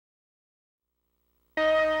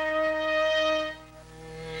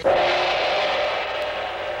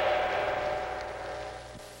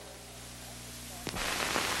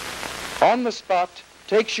On the Spot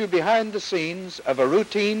takes you behind the scenes of a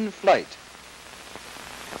routine flight.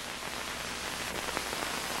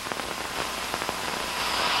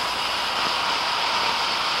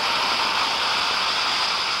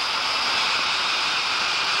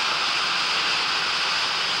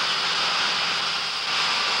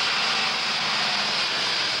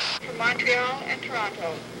 From Montreal and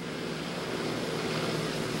Toronto.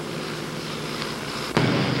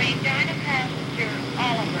 Regina passenger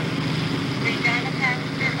Oliver. Regina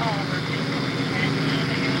passenger Oliver. Trans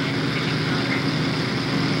Canada Airlines ticket counter.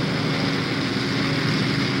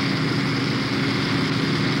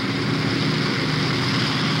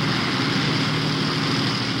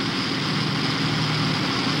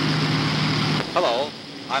 Hello,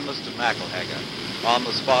 I'm Mr. McElhager, on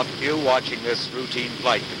the spot with you watching this routine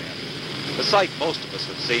flight come in. A sight most of us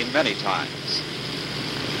have seen many times.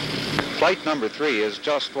 Flight number 3 is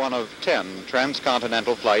just one of 10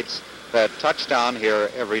 transcontinental flights that touch down here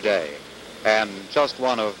every day, and just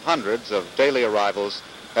one of hundreds of daily arrivals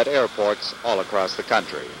at airports all across the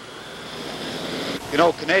country. You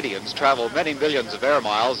know, Canadians travel many millions of air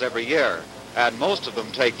miles every year, and most of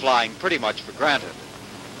them take flying pretty much for granted.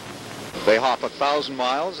 They hop 1,000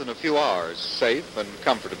 miles in a few hours, safe and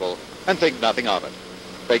comfortable, and think nothing of it.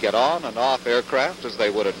 They get on and off aircraft as they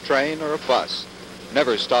would a train or a bus,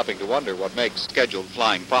 never stopping to wonder what makes scheduled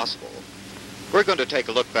flying possible. We're going to take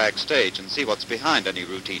a look backstage and see what's behind any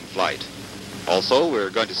routine flight. Also, we're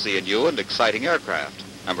going to see a new and exciting aircraft,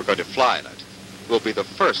 and we're going to fly in it. We'll be the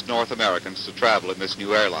first North Americans to travel in this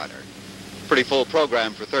new airliner. Pretty full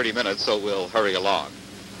program for 30 minutes, so we'll hurry along.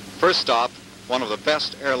 First stop, one of the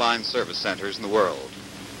best airline service centers in the world.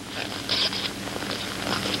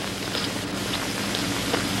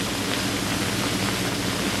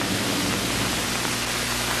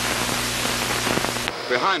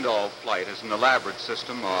 Behind all flight is an elaborate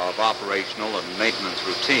system of operational and maintenance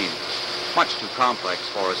routine. Much too complex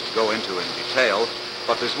for us to go into in detail,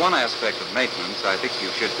 but there's one aspect of maintenance I think you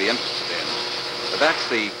should be interested in. That's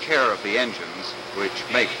the care of the engines which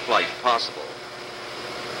make flight possible.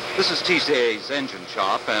 This is TCA's engine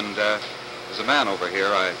shop, and there's a man over here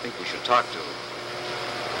I think we should talk to.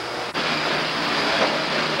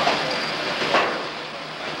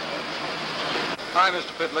 Hi,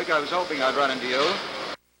 Mr. Pitlick. I was hoping I'd run into you.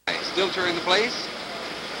 Still touring the place?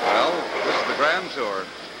 Well, this is the grand tour.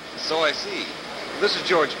 So I see. This is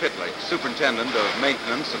George Pitlick, superintendent of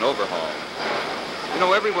maintenance and overhaul. You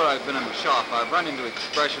know, everywhere I've been in the shop, I've run into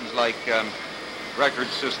expressions like record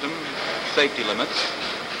system, safety limits.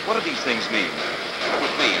 What do these things mean? Come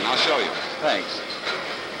with me and I'll show you. Thanks.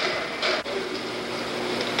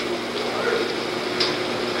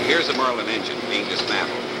 Here's a Merlin engine being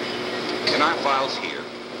dismantled. In our files here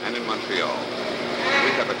and in Montreal,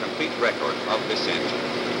 we have a complete record of this engine.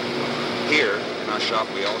 Here in our shop,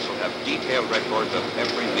 we also have detailed records of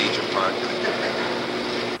every major part.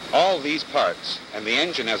 All these parts and the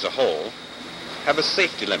engine as a whole have a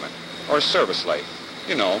safety limit or service life.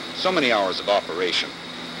 You know, so many hours of operation.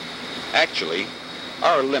 Actually,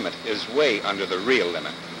 our limit is way under the real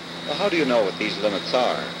limit. Well, how do you know what these limits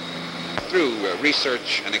are? Through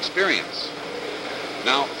research and experience.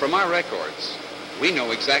 Now, from our records, we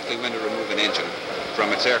know exactly when to remove an engine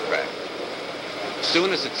from its aircraft. As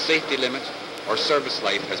soon as its safety limit or service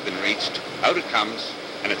life has been reached, out it comes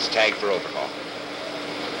and it's tagged for overhaul.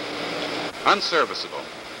 Unserviceable.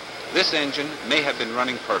 This engine may have been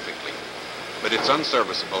running perfectly, but it's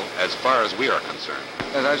unserviceable as far as we are concerned.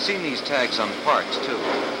 And I've seen these tags on parts, too.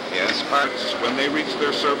 Yes, parts, when they reach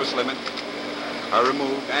their service limit, are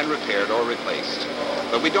removed and repaired or replaced.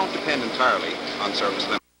 But we don't depend entirely on service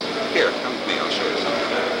limits. Here, come with me, I'll show you something.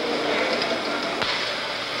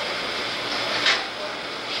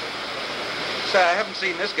 Say, I haven't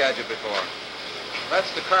seen this gadget before.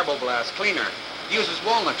 That's the Carboblast cleaner. It uses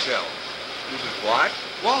walnut shell. Uses what?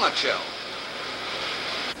 Walnut shell.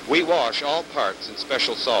 We wash all parts in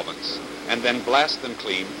special solvents and then blast them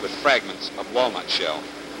clean with fragments of walnut shell.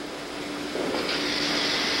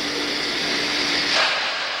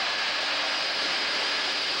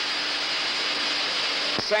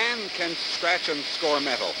 Sand can scratch and score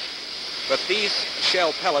metal, but these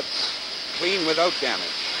shell pellets clean without damage.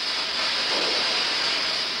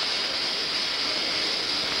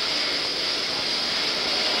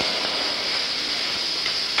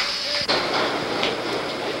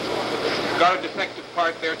 Got a defective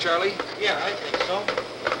part there, Charlie? Yeah, I think so.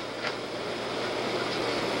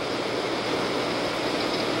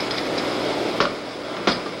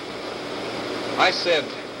 I said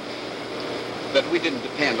that we didn't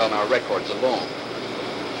depend on our records alone.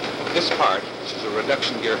 This part, which is a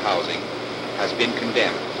reduction gear housing, has been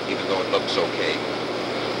condemned even though it looks okay.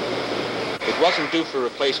 It wasn't due for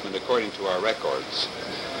replacement according to our records,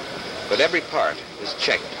 but every part is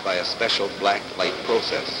checked by a special black light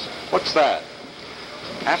process. What's that?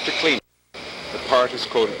 After cleaning, the part is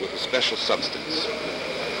coated with a special substance.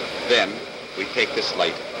 Then we take this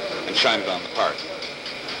light and shine it on the part.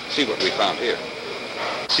 See what we found here.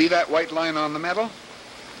 See that white line on the metal?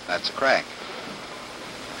 That's a crack.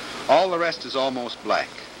 All the rest is almost black.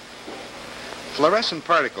 Fluorescent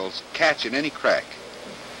particles catch in any crack,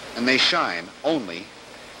 and they shine only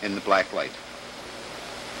in the black light.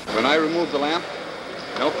 When I remove the lamp,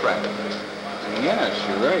 no crack. Yes,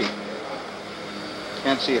 you're right.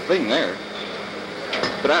 Can't see a thing there.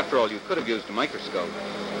 But after all, you could have used a microscope.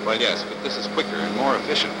 Well, yes, but this is quicker and more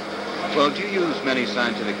efficient. Well, do you use many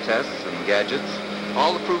scientific tests and gadgets?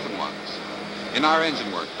 All the proven ones. In our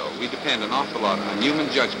engine work, though, we depend an awful lot on human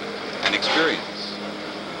judgment and experience.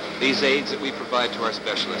 These aids that we provide to our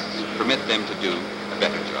specialists permit them to do a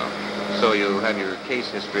better job. So you have your case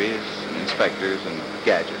histories, and inspectors, and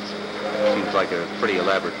gadgets. Seems like a pretty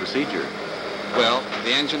elaborate procedure. Well,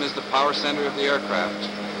 the engine is the power center of the aircraft,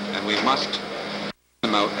 and we must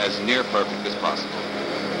them out as near perfect as possible.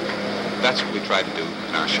 That's what we try to do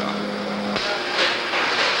in our shop.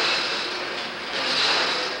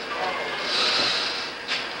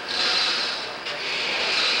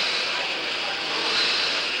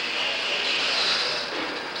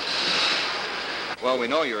 Well, we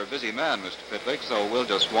know you're a busy man, Mr. Pitlick, so we'll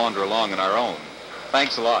just wander along on our own.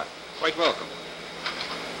 Thanks a lot. Quite welcome.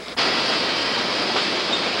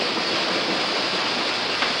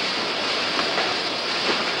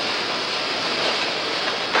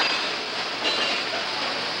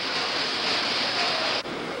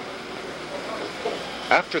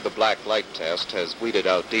 After the black light test has weeded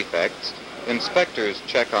out defects, inspectors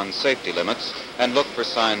check on safety limits and look for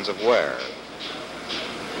signs of wear.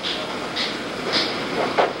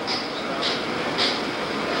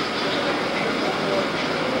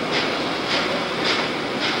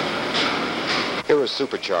 Here a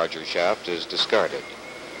supercharger shaft is discarded.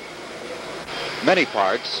 Many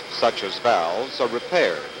parts, such as valves, are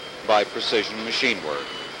repaired by precision machine work.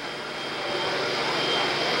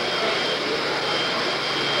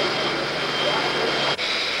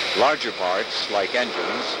 Larger parts, like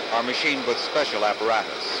engines, are machined with special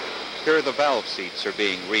apparatus. Here the valve seats are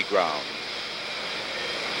being reground.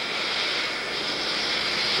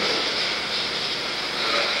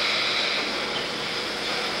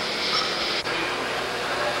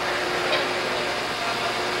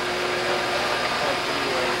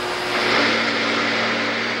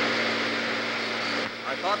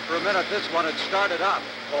 I thought for a minute this one had started up.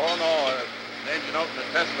 Oh, no. The engine opened the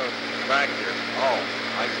Tesla back here. Oh,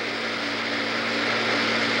 I see.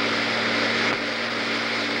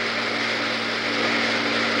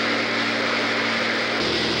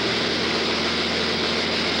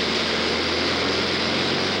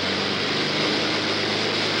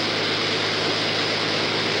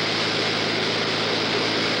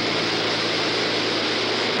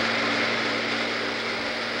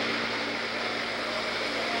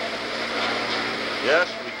 Yes,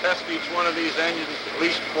 we test each one of these engines at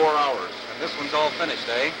least 4 hours. And this one's all finished,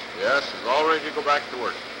 eh? Yes, it's all ready to go back to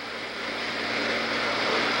work.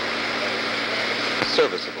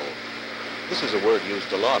 Serviceable. This is a word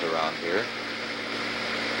used a lot around here.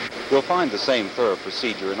 You'll find the same thorough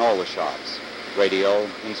procedure in all the shops. Radio,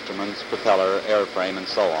 instruments, propeller, airframe, and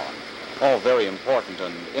so on. All very important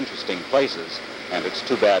and interesting places, and it's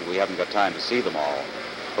too bad we haven't got time to see them all.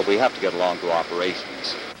 But we have to get along to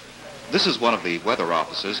operations. This is one of the weather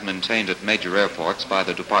offices maintained at major airports by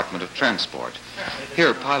the Department of Transport.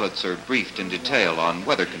 Here, pilots are briefed in detail on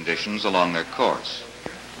weather conditions along their course.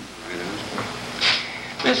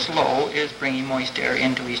 This low is bringing moist air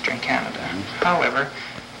into eastern Canada. However,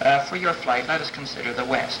 for your flight, let us consider the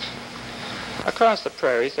west. Across the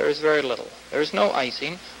prairies, there is very little. There is no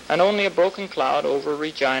icing, and only a broken cloud over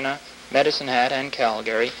Regina, Medicine Hat, and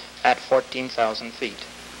Calgary at 14,000 feet.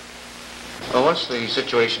 Well, what's the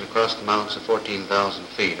situation across the mountains at 14,000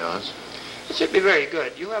 feet, Oz? It should be very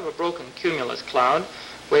good. You have a broken cumulus cloud,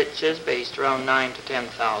 which is based around 9 to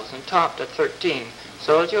 10,000, topped at 13.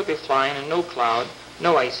 So you'll be flying in no cloud,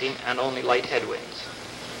 no icing, and only light headwinds.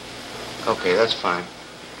 Okay, that's fine.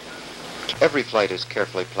 Every flight is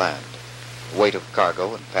carefully planned. Weight of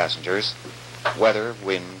cargo and passengers, weather,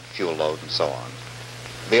 wind, fuel load, and so on.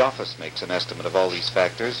 The office makes an estimate of all these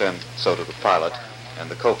factors, and so do the pilot and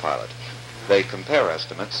the co-pilot. They compare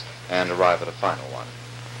estimates and arrive at a final one.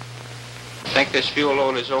 Think this fuel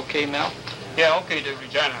load is okay now? Yeah, okay to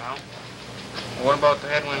Regina now. What about the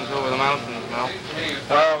headwinds over the mountain? now.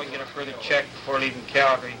 Well, we can get a further check before leaving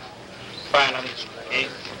Calgary. Fine on this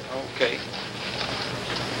 8th. Okay.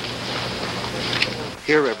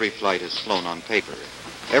 Here, every flight is flown on paper.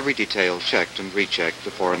 Every detail checked and rechecked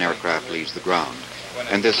before an aircraft leaves the ground.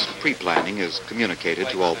 And this pre-planning is communicated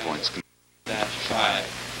to all points.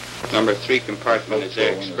 Number 3 compartment is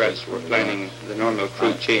Air Express. We're planning the normal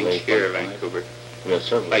crew change here at Vancouver.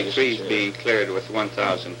 Flight 3 is being cleared with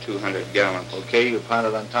 1,200 gallons. Okay, you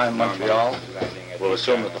planted on time, Montreal. We'll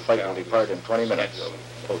assume that the flight will depart in 20 minutes.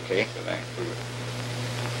 Okay.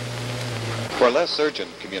 For less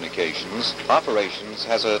urgent communications, Operations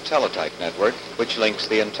has a teletype network which links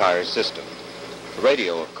the entire system. The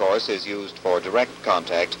radio, of course, is used for direct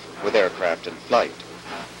contact with aircraft in flight.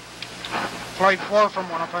 Flight 4 from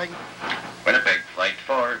Winnipeg. Winnipeg, Flight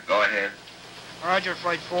 4, go ahead. Roger,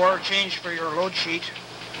 Flight 4. Change for your load sheet.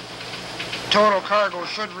 Total cargo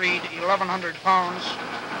should read 1,100 pounds.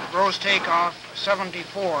 Gross takeoff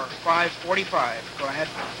 74,545. Go ahead.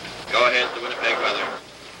 Go ahead to Winnipeg weather.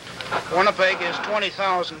 Winnipeg is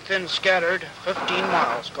 20,000 thin scattered, 15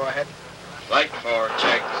 miles. Go ahead. Flight 4,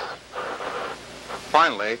 check.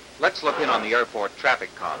 Finally, let's look in on the airport traffic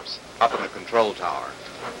cops up in the control tower.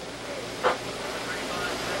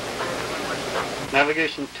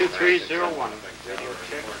 Navigation 2301. Radio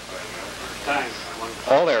check. Time.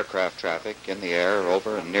 All aircraft traffic in the air,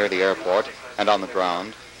 over and near the airport, and on the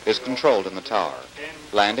ground is controlled in the tower.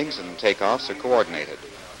 Landings and takeoffs are coordinated.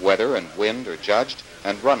 Weather and wind are judged,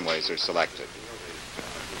 and runways are selected.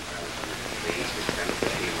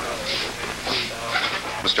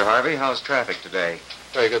 Mr. Harvey, how's traffic today?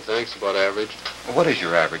 Very good, thanks. About average. What is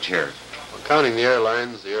your average here? Well, counting the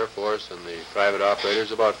airlines, the Air Force, and the private operators,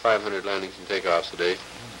 about 500 landings and takeoffs a day.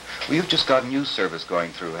 Well, you've just got news service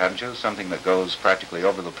going through, haven't you? Something that goes practically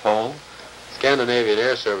over the pole? Scandinavian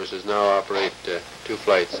Air Services now operate 2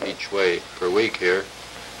 flights each way per week here,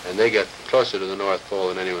 and they get closer to the North Pole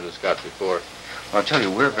than anyone has got before. Well, I'll tell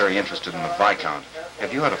you, we're very interested in the Viscount.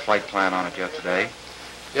 Have you had a flight plan on it yet today?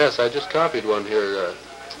 Yes, I just copied one here,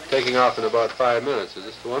 taking off in about 5 minutes. Is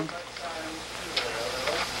this the one?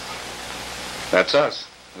 That's us,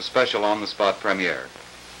 a special on-the-spot premiere.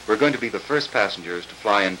 We're going to be the first passengers to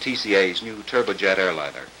fly in TCA's new turbojet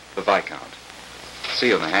airliner, the Viscount. See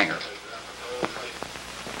you in the hangar.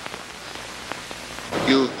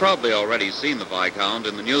 You've probably already seen the Viscount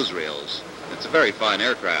in the newsreels. It's a very fine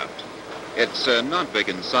aircraft. It's not big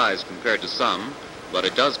in size compared to some, but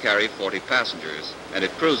it does carry 40 passengers, and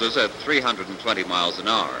it cruises at 320 miles an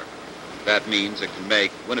hour. That means it can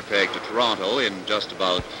make Winnipeg to Toronto in just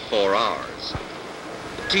about 4 hours.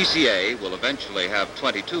 The TCA will eventually have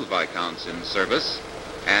 22 Viscounts in service,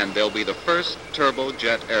 and they'll be the first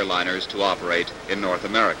turbojet airliners to operate in North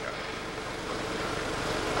America.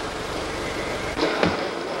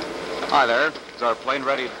 Hi there. Is our plane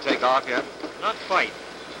ready to take off yet? Not quite.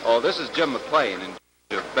 Oh, this is Jim McLean in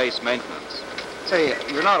charge of base maintenance. Say,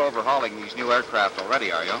 you're not overhauling these new aircraft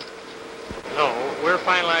already, are you? No, we're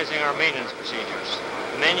finalizing our maintenance procedures.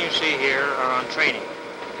 The men you see here are on training.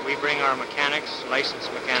 We bring our mechanics,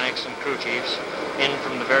 licensed mechanics, and crew chiefs in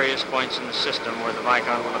from the various points in the system where the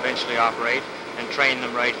Viscount will eventually operate and train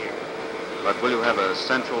them right here. But will you have a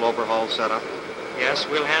central overhaul set up? Yes,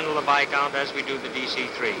 we'll handle the Viscount as we do the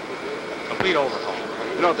DC-3. Complete overhaul.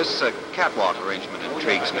 You know, this catwalk arrangement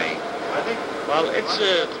intrigues me. Well, it's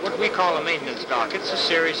what we call a maintenance dock. It's a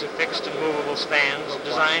series of fixed and movable stands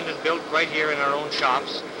designed and built right here in our own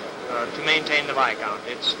shops to maintain the Viscount.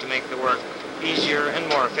 It's to make the work easier and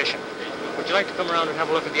more efficient. Would you like to come around and have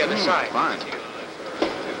a look at the other side? Fine.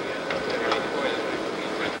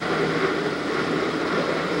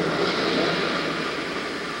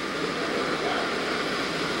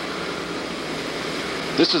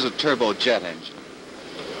 This is a turbojet engine.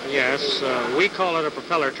 Yes, we call it a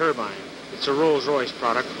propeller turbine. It's a Rolls-Royce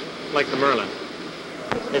product, like the Merlin.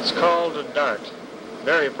 It's called a Dart.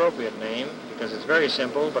 Very appropriate name, because it's very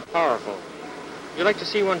simple but powerful. You'd like to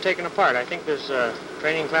see one taken apart. I think there's a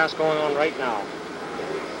training class going on right now.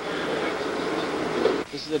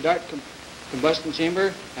 This is a Dart combustion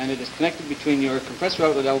chamber, and it is connected between your compressor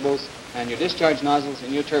outlet elbows and your discharge nozzles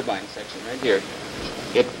in your turbine section right here.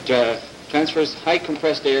 It transfers high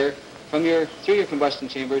compressed air from through your combustion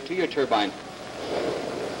chamber to your turbine.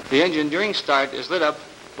 The engine during start is lit up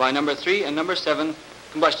by number 3 and number 7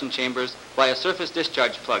 combustion chambers by a surface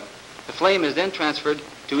discharge plug. The flame is then transferred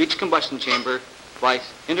to each combustion chamber by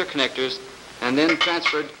interconnectors and then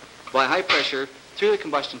transferred by high pressure through the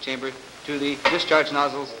combustion chamber to the discharge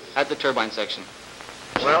nozzles at the turbine section.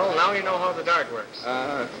 Well, now you know how the Dart works.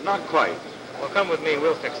 Not quite. Well, come with me.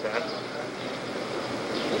 We'll fix that.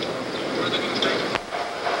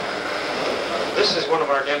 This is one of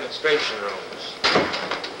our demonstration rooms.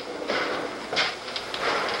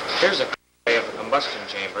 Here's a display of the combustion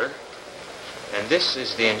chamber, and this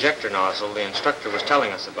is the injector nozzle the instructor was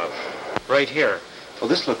telling us about, right here. Well,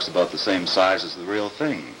 this looks about the same size as the real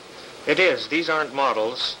thing. It is. These aren't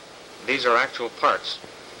models. These are actual parts.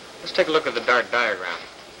 Let's take a look at the Dart diagram.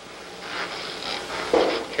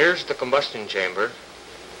 Here's the combustion chamber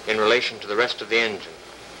in relation to the rest of the engine.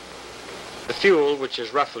 The fuel, which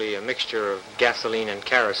is roughly a mixture of gasoline and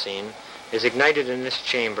kerosene, is ignited in this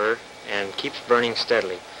chamber and keeps burning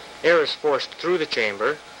steadily. Air is forced through the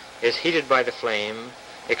chamber, is heated by the flame,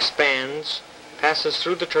 expands, passes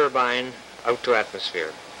through the turbine out to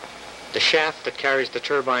atmosphere. The shaft that carries the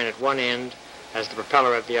turbine at one end has the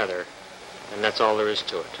propeller at the other, and that's all there is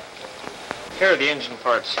to it. Here are the engine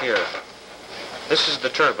parts here. This is the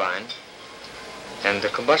turbine, and the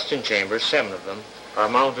combustion chambers, 7 of them, are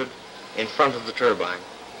mounted in front of the turbine.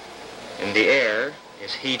 And the air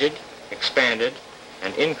is heated, expanded,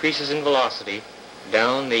 and increases in velocity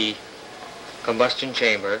down the combustion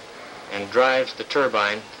chamber and drives the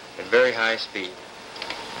turbine at very high speed.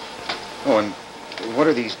 Oh, and what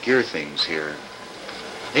are these gear things here?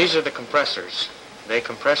 These are the compressors. They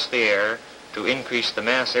compress the air to increase the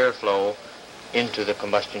mass airflow into the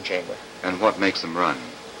combustion chamber. And what makes them run?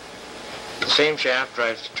 The same shaft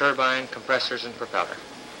drives the turbine, compressors, and propeller.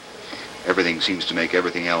 Everything seems to make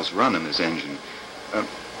everything else run in this engine.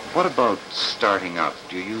 What about starting up?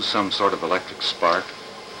 Do you use some sort of electric spark?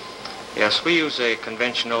 Yes, we use a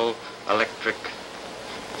conventional electric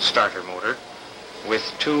starter motor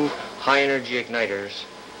with 2 high-energy igniters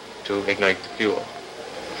to ignite the fuel.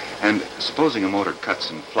 And supposing a motor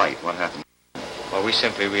cuts in flight, what happens? Well, we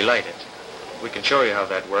simply relight it. We can show you how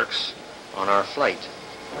that works on our flight.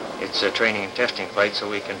 It's a training and testing flight, so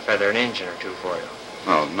we can feather an engine or 2 for you.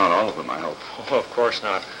 Well, not all of them, I hope. Oh, of course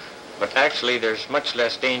not. But actually, there's much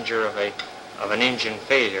less danger of an engine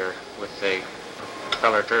failure with a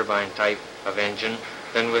propeller turbine type of engine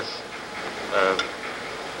than with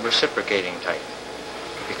a reciprocating type,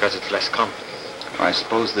 because it's less complicated. I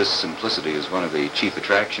suppose this simplicity is one of the chief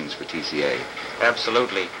attractions for TCA.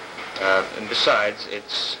 Absolutely. And besides,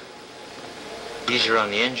 it's easier on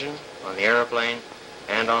the engine, on the airplane,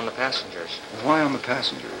 and on the passengers. Why on the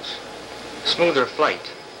passengers? Smoother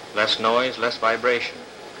flight, less noise, less vibration.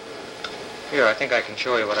 Here, I think I can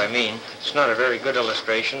show you what I mean. It's not a very good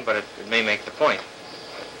illustration, but it may make the point.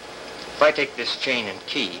 If I take this chain and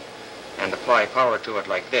key and apply power to it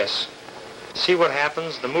like this, see what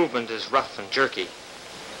happens? The movement is rough and jerky.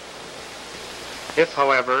 If,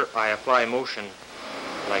 however, I apply motion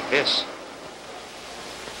like this,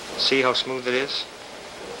 see how smooth it is?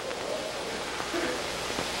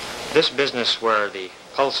 This business where the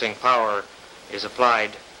pulsing power is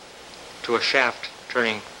applied to a shaft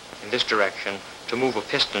turning in this direction to move a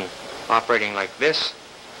piston operating like this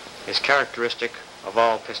is characteristic of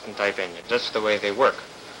all piston-type engines. That's the way they work.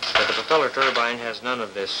 But the propeller turbine has none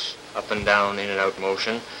of this up and down, in and out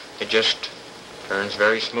motion. It just turns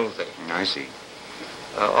very smoothly. I see.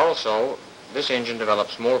 Also, this engine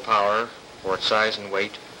develops more power for its size and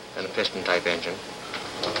weight than a piston-type engine.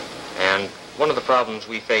 And one of the problems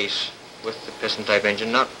we face with the piston-type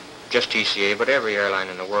engine, not just TCA, but every airline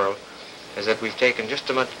in the world, is that we've taken just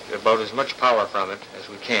about as much power from it as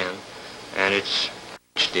we can, and it's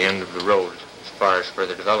reached the end of the road as far as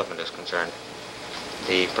further development is concerned.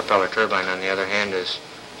 The propeller turbine, on the other hand, is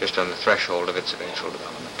just on the threshold of its eventual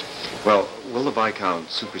development. Well, will the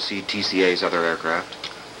Viscount supersede TCA's other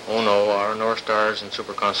aircraft? Oh no, our North Stars and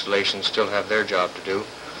Super Constellations still have their job to do,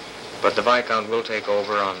 but the Viscount will take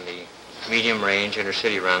over on the medium-range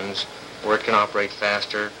intercity runs where it can operate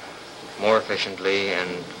faster, more efficiently,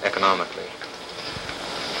 and economically.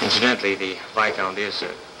 Incidentally, the Viscount is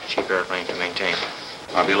a cheap airplane to maintain.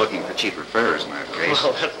 I'll be looking for cheaper fares in that case.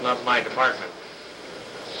 Well, that's not my department.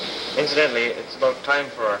 Incidentally, it's about time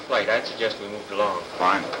for our flight. I'd suggest we moved along.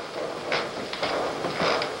 Fine.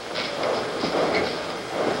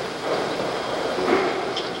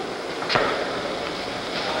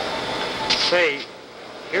 Say,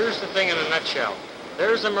 here's the thing in a nutshell.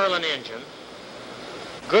 There's a Merlin engine.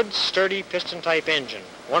 Good, sturdy piston-type engine.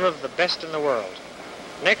 One of the best in the world.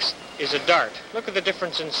 Next is a Dart. Look at the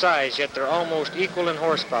difference in size, yet they're almost equal in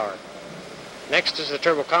horsepower. Next is the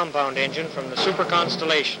turbo-compound engine from the Super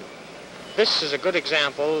Constellation. This is a good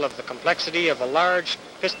example of the complexity of a large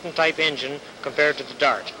piston-type engine compared to the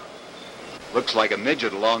Dart. Looks like a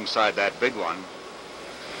midget alongside that big one.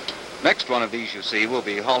 Next one of these, you see, will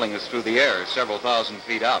be hauling us through the air several thousand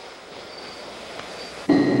feet up.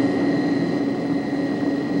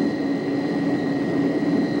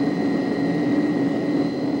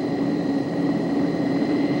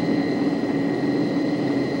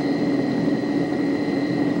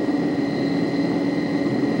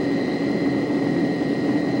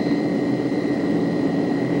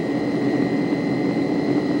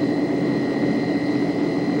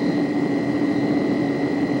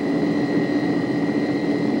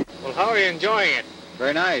 enjoying it.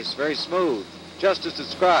 Very nice, very smooth, just as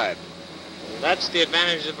described. That's the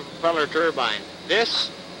advantage of a propeller turbine. This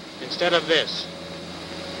instead of this.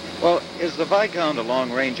 Well, is the Viscount a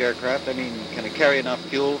long-range aircraft? I mean, can it carry enough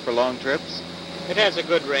fuel for long trips? It has a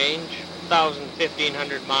good range, 1,000,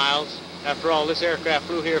 1,500 miles. After all, this aircraft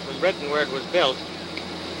flew here from Britain where it was built.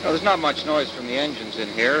 Well, there's not much noise from the engines in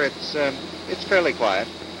here. It's fairly quiet.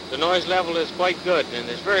 The noise level is quite good, and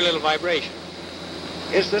there's very little vibration.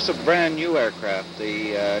 Is this a brand new aircraft,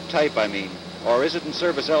 the type, I mean, or is it in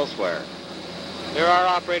service elsewhere? There are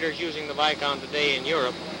operators using the Viscount today in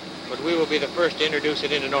Europe, but we will be the first to introduce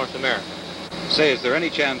it into North America. Say, is there any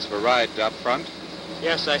chance of a ride up front?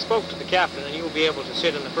 Yes, I spoke to the captain, and you will be able to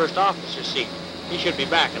sit in the first officer's seat. He should be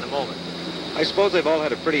back in a moment. I suppose they've all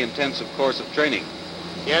had a pretty intensive course of training.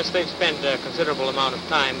 Yes, they've spent a considerable amount of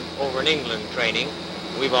time over in England training.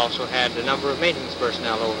 We've also had a number of maintenance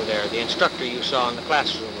personnel over there. The instructor you saw in the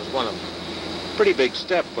classroom was one of them. Pretty big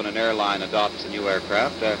step when an airline adopts a new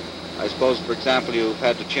aircraft. I suppose, for example, you've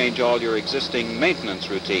had to change all your existing maintenance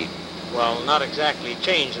routine. Well, not exactly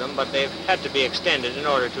change them, but they've had to be extended in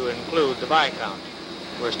order to include the Viscount.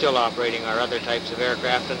 We're still operating our other types of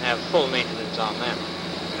aircraft and have full maintenance on them.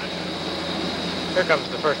 Here comes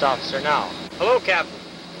the first officer now. Hello, Captain.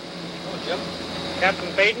 Hello, Jim.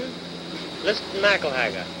 Captain Payton, Liston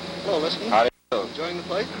McElhaga. Hello, Liston. How do you do? Enjoying the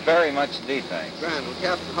flight? Very much indeed, thanks. Grand. Well,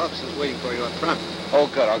 Captain Hobson's waiting for you up front.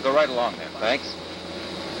 Oh, good. I'll go right along then. Thanks.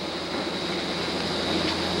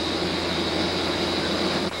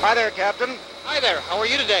 Hi there, Captain. Hi there. How are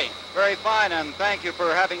you today? Very fine, and thank you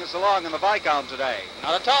for having us along in the Viscount today.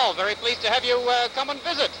 Not at all. Very pleased to have you come and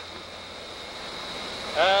visit.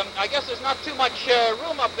 I guess there's not too much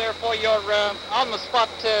room up there for your on-the-spot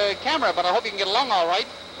camera, but I hope you can get along all right.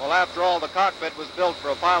 Well, after all, the cockpit was built for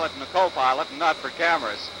a pilot and a co-pilot and not for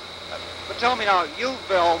cameras. But tell me now,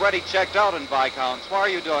 you've already checked out in Viscounts. Why are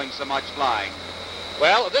you doing so much flying?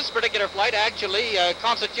 Well, this particular flight actually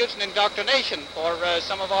constitutes an indoctrination for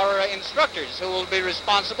some of our instructors who will be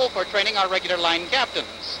responsible for training our regular line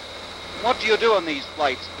captains. What do you do on these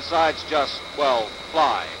flights besides just, well,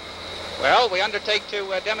 fly? Well, we undertake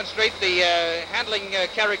to demonstrate the handling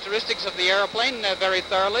characteristics of the airplane very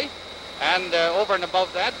thoroughly, and over and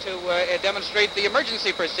above that, to demonstrate the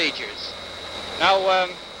emergency procedures. Now,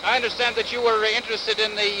 I understand that you were interested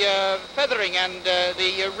in the feathering and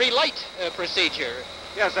the relight procedure.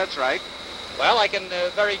 Yes, that's right. Well, I can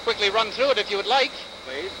very quickly run through it if you would like.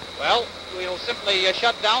 Please. Well, we'll simply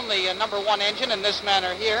shut down the number 1 engine in this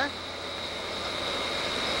manner here.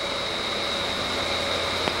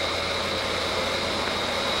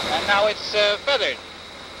 And now it's feathered.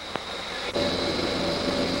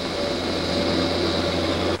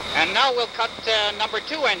 And now we'll cut number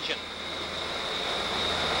 2 engine.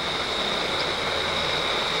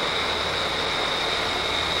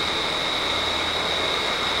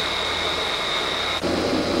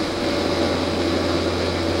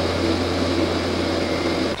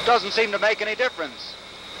 Doesn't seem to make any difference.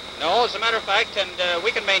 No, as a matter of fact, and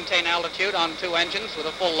we can maintain altitude on 2 engines with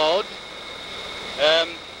a full load.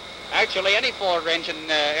 Actually, any 4-engine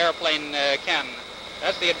airplane can.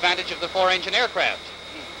 That's the advantage of the 4-engine aircraft.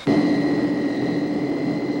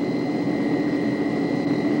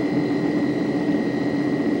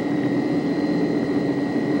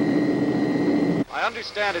 I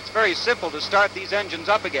understand it's very simple to start these engines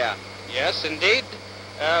up again. Yes, indeed.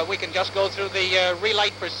 We can just go through the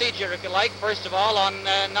relight procedure, if you like, first of all on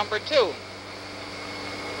number 2.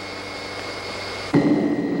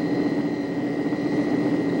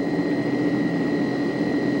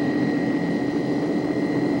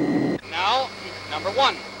 Now, number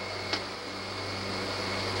 1.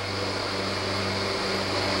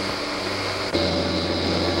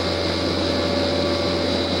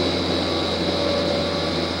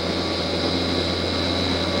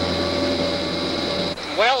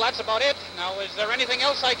 Well, that's about it. Now, is there anything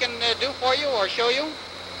else I can do for you or show you?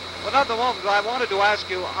 Well, not at the moment, but I wanted to ask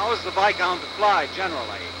you, how is the Viscount to fly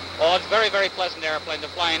generally? Oh, it's a very, very pleasant airplane to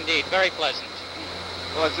fly indeed. Very pleasant.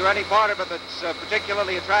 Well, is there any part of it that's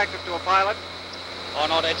particularly attractive to a pilot? Oh,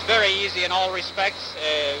 no, it's very easy in all respects.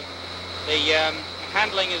 The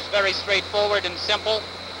handling is very straightforward and simple,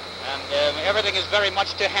 and everything is very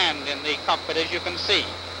much to hand in the cockpit, as you can see.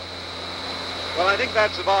 Well, I think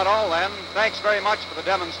that's about all then. Thanks very much for the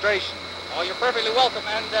demonstration. Oh, you're perfectly welcome,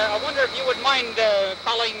 and I wonder if you would mind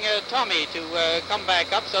calling Tommy to come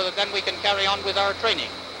back up so that then we can carry on with our training.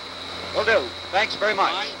 Will do. Thanks very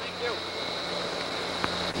much. Fine, thank you.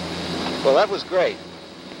 Well, that was great.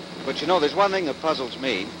 But you know, there's one thing that puzzles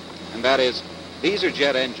me, and that is, these are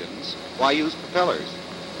jet engines. Why use propellers?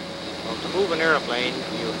 Well, to move an airplane,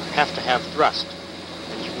 you have to have thrust.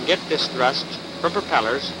 And you can get this thrust from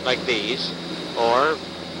propellers like these, or,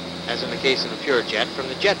 as in the case of a pure jet, from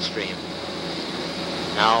the jet stream.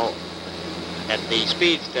 Now, at the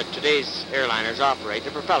speeds that today's airliners operate,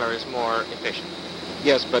 the propeller is more efficient.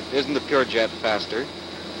 Yes, but isn't the pure jet faster?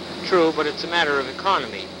 True, but it's a matter of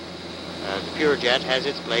economy. The pure jet has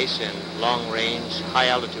its place in long-range,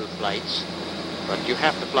 high-altitude flights, but you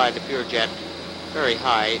have to fly the pure jet very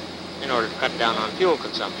high in order to cut down on fuel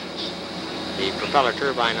consumptions. The propeller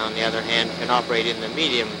turbine, on the other hand, can operate in the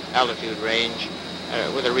medium altitude range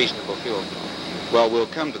with a reasonable fuel flow. Well, we'll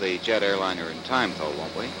come to the jet airliner in time, though,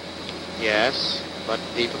 won't we? Yes, but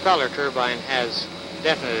the propeller turbine has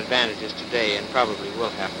definite advantages today and probably will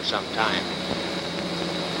have for some time.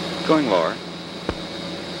 Going lower.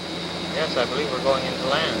 Yes, I believe we're going into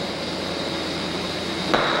land.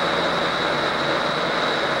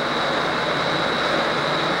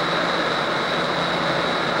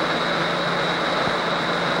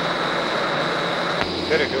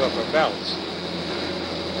 Better do up our belts.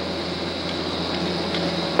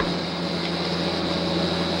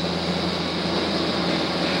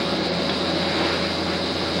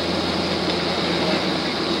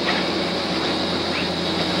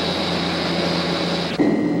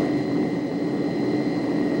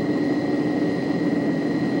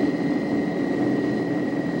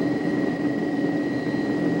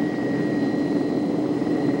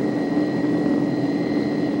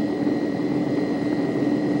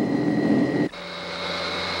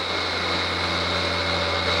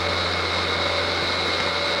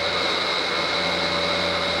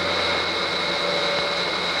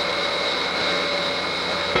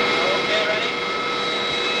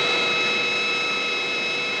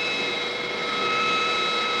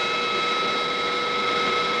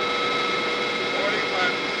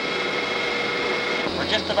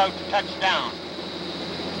 Just about to touch down.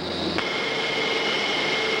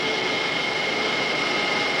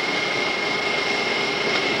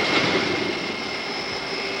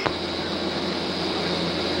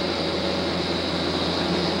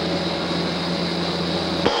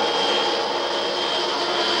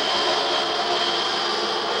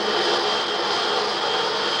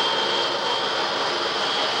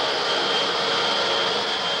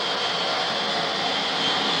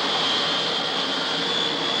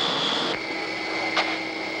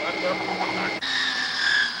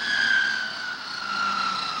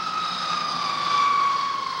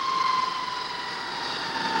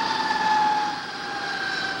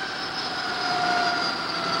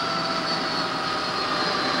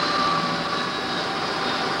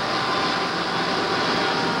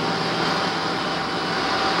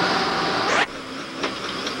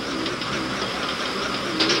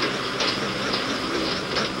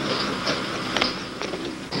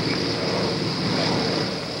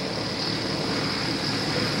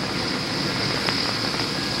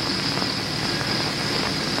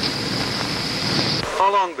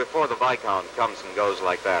 How long before the Viscount comes and goes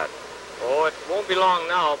like that? Oh, it won't be long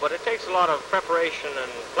now, but it takes a lot of preparation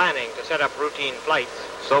and planning to set up routine flights.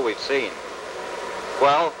 So we've seen.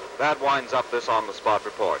 Well, that winds up this on-the-spot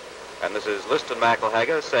report. And this is Liston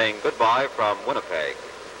McElhaga saying goodbye from Winnipeg.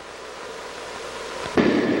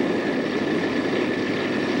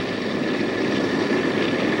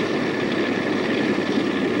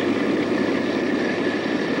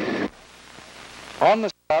 On the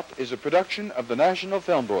Spot is a production of the National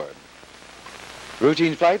Film Board.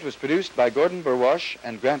 Routine Flight was produced by Gordon Burwash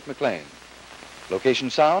and Grant McLean. Location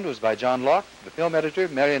sound was by John Locke, the film editor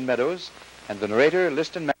Marion Meadows, and the narrator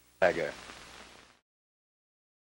Liston McElhaga.